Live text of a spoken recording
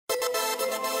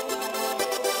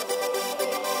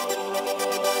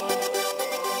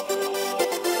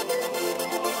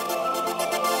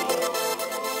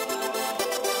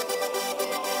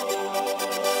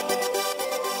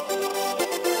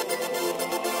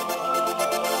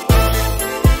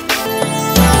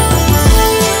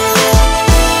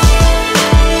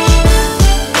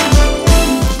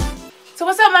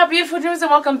Dreamers,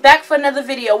 and welcome back for another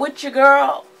video with your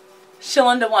girl,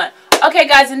 Shlinda1. Okay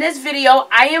guys, in this video,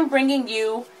 I am bringing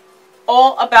you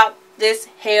all about this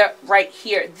hair right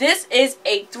here. This is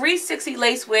a 360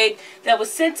 lace wig that was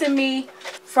sent to me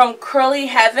from Curly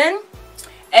Heaven,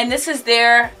 and this is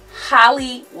their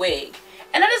Holly wig.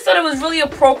 And I just thought it was really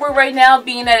appropriate right now,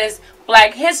 being that it's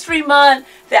Black History Month,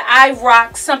 that I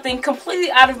rock something completely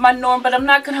out of my norm. But I'm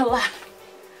not gonna lie,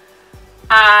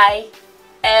 I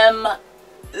am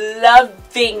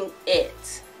loving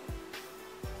it.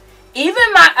 Even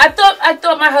I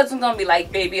thought my husband gonna be like,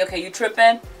 baby, okay, you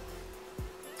tripping?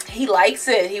 He likes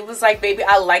it. He was like, baby,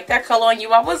 I like that color on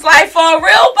you. I was like, for real,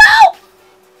 bro?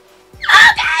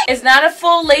 Okay. It's not a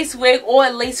full lace wig or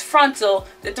a lace frontal.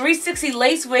 The 360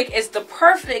 lace wig is the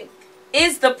perfect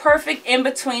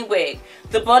in-between wig.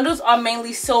 The bundles are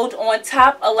mainly sold on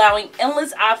top, allowing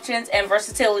endless options and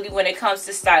versatility when it comes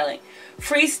to styling.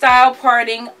 Freestyle,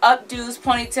 parting, updos,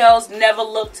 ponytails never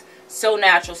looked so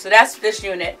natural. So that's this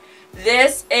unit.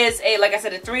 This is a, like I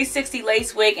said, a 360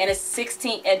 lace wig, and it's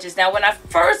 16 inches. Now when I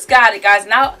first got it, guys,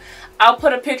 now I'll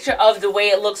put a picture of the way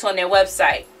it looks on their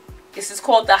website. This is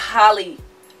called the Holly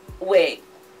wig.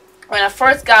 When I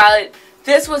first got it,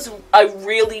 this was a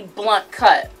really blunt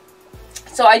cut.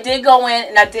 So I did go in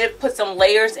and I did put some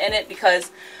layers in it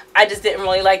because I just didn't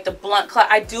really like the blunt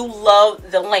cut. I do love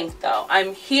the length though.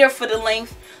 I'm here for the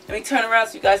length. Let me turn around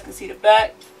so you guys can see the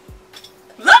back.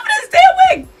 Love this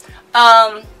damn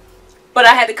wig. But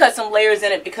I had to cut some layers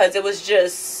in it because it was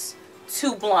just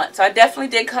too blunt. So I definitely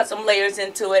did cut some layers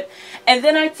into it. And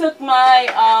then I took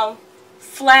my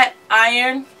flat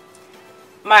iron,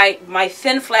 my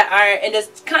thin flat iron, and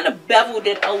just kind of beveled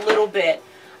it a little bit.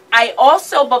 I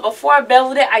also, but before I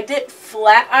beveled it, I did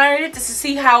flat iron it just to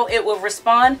see how it would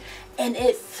respond, and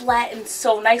it flattened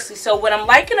so nicely. So what I'm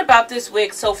liking about this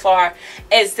wig so far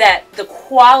is that the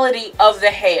quality of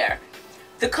the hair.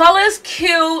 The color is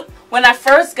cute. When I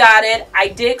first got it, I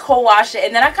did co-wash it,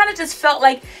 and then I kind of just felt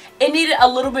like it needed a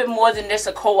little bit more than just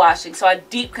a co-washing, so I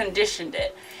deep conditioned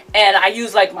it. And I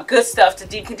used like my good stuff to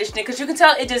deep condition it, because you can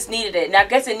tell it just needed it. And I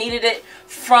guess it needed it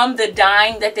from the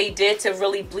dyeing that they did to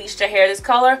really bleach the hair this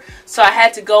color. So I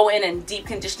had to go in and deep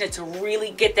condition it to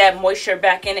really get that moisture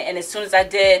back in it. And as soon as I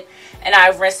did and I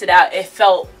rinsed it out, it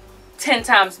felt 10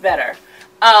 times better.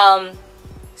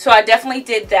 So I definitely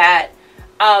did that.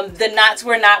 The knots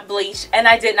were not bleached, and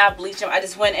I did not bleach them. I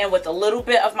just went in with a little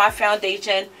bit of my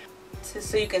foundation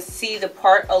so you can see the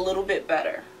part a little bit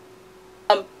better.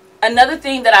 Another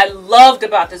thing that I loved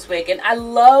about this wig, and I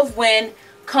love when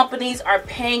companies are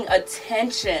paying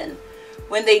attention,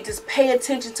 when they just pay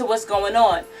attention to what's going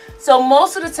on. So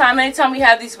most of the time, anytime we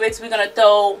have these wigs, we're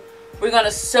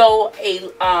gonna sew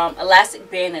a elastic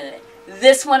band in it.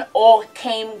 This one all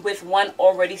came with one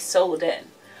already sewed in.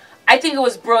 I think it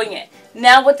was brilliant.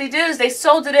 Now what they did is they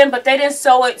sewed it in, but they didn't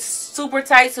sew it super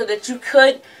tight so that you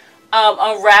could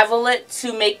unravel it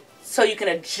to make so you can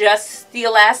adjust the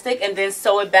elastic and then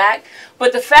sew it back.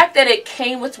 But the fact that it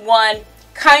came with one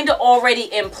kind of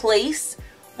already in place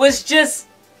was just,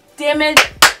 damn it.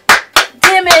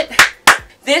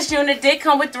 This unit did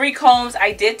come with 3 combs.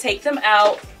 I did take them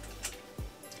out.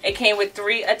 It came with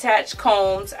 3 attached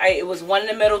combs. It was 1 in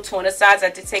the middle, 2 on the sides. I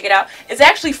did take it out. It's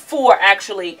actually 4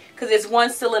 actually, because there's 1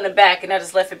 still in the back, and I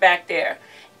just left it back there.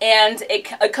 And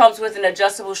it comes with an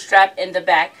adjustable strap in the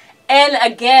back. And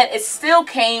again, it still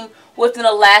came with an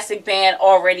elastic band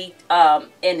already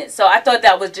in it. So I thought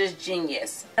that was just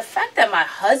genius. The fact that my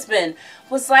husband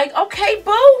was like, okay,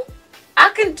 boo,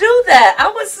 I can do that. I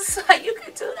was just like, you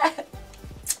can do that.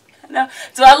 No.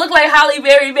 Do I look like Halle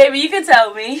Berry, baby? You can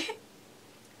tell me.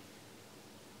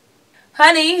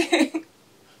 Honey,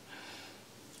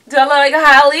 do I look like a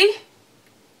Halle?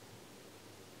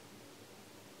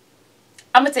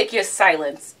 I'm going to take your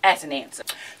silence as an answer.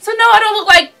 So no, I don't look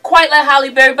like quite like Halle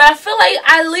Berry, but I feel like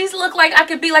I at least look like I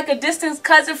could be like a distant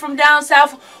cousin from down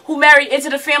south who married into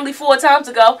the family 4 times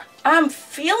ago. I'm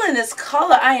feeling this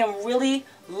color. I am really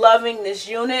loving this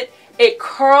unit. It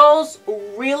curls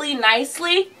really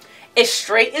nicely. It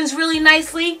straightens really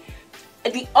nicely.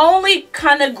 The only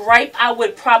kind of gripe I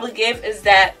would probably give is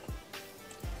that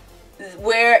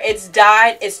where it's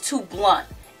dyed, it's too blunt.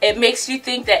 It makes you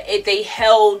think that they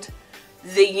held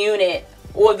the unit,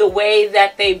 or the way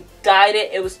that they dyed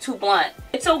it, it was too blunt.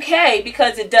 It's okay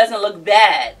because it doesn't look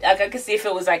bad. Like I could see if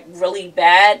it was like really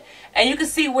bad, and you can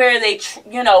see where they,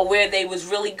 where they was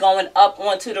really going up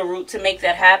onto the root to make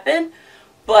that happen.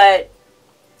 But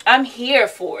I'm here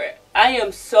for it. I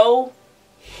am so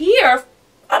here.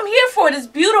 I'm here for it. It's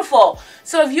beautiful.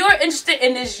 So if you're interested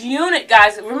in this unit,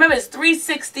 guys, remember it's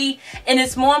 360, and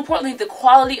it's more importantly, the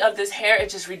quality of this hair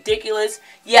is just ridiculous.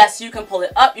 Yes, you can pull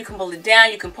it up, you can pull it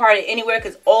down, you can part it anywhere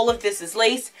because all of this is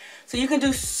lace. So you can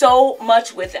do so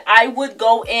much with it. I would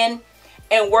go in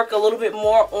and work a little bit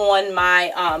more on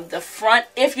my the front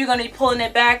if you're going to be pulling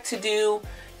it back to do,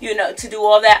 you know, to do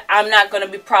all that. I'm not going to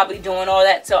be probably doing all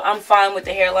that, so I'm fine with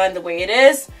the hairline the way it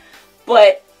is,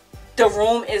 but the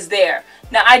room is there.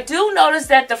 Now I do notice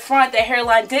that the front, the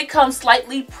hairline did come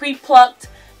slightly pre-plucked.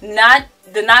 Not,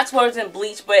 the knots wasn't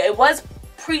bleached, but it was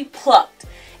pre-plucked.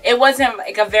 It wasn't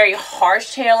like a very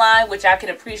harsh hairline, which I can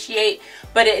appreciate,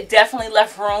 but it definitely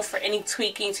left room for any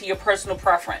tweaking to your personal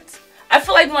preference. I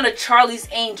feel like one of Charlie's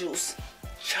Angels.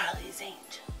 Charlie's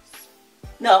Angels.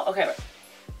 No, okay, right.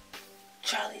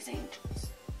 Charlie's Angels.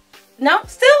 No,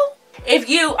 still? If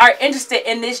you are interested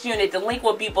in this unit, the link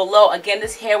will be below. Again,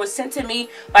 this hair was sent to me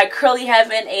by Curly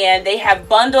Heaven, and they have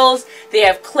bundles, they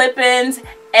have clip-ins,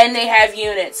 and they have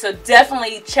units. So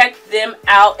definitely check them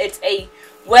out. It's a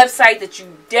website that you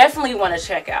definitely want to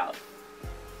check out.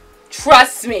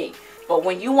 Trust me. But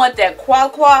when you want that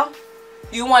qual,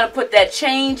 you want to put that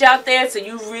change out there, so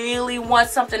you really want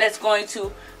something that's going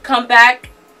to come back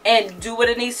and do what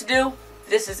it needs to do,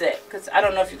 this is it. Because I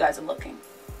don't know if you guys are looking,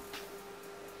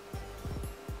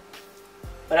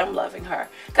 but I'm loving her.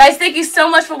 Guys, thank you so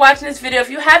much for watching this video. If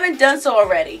you haven't done so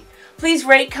already, please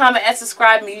rate, comment, and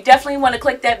subscribe me. You definitely want to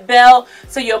click that bell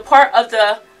so you're part of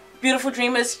the Beautiful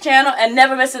Dreamers channel and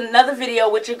never miss another video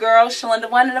with your girl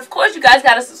Shlinda1. And of course, you guys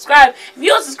gotta subscribe. If you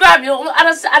don't subscribe, you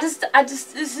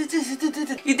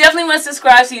definitely want to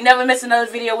subscribe so you never miss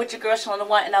another video with your girl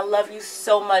Shlinda1. And I love you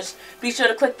so much. Be sure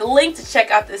to click the link to check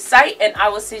out this site, and I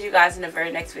will see you guys in the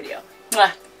very next video.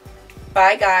 Mwah.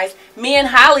 Bye, guys. Me and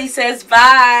Holly says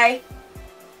bye.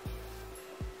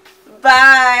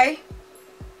 Bye.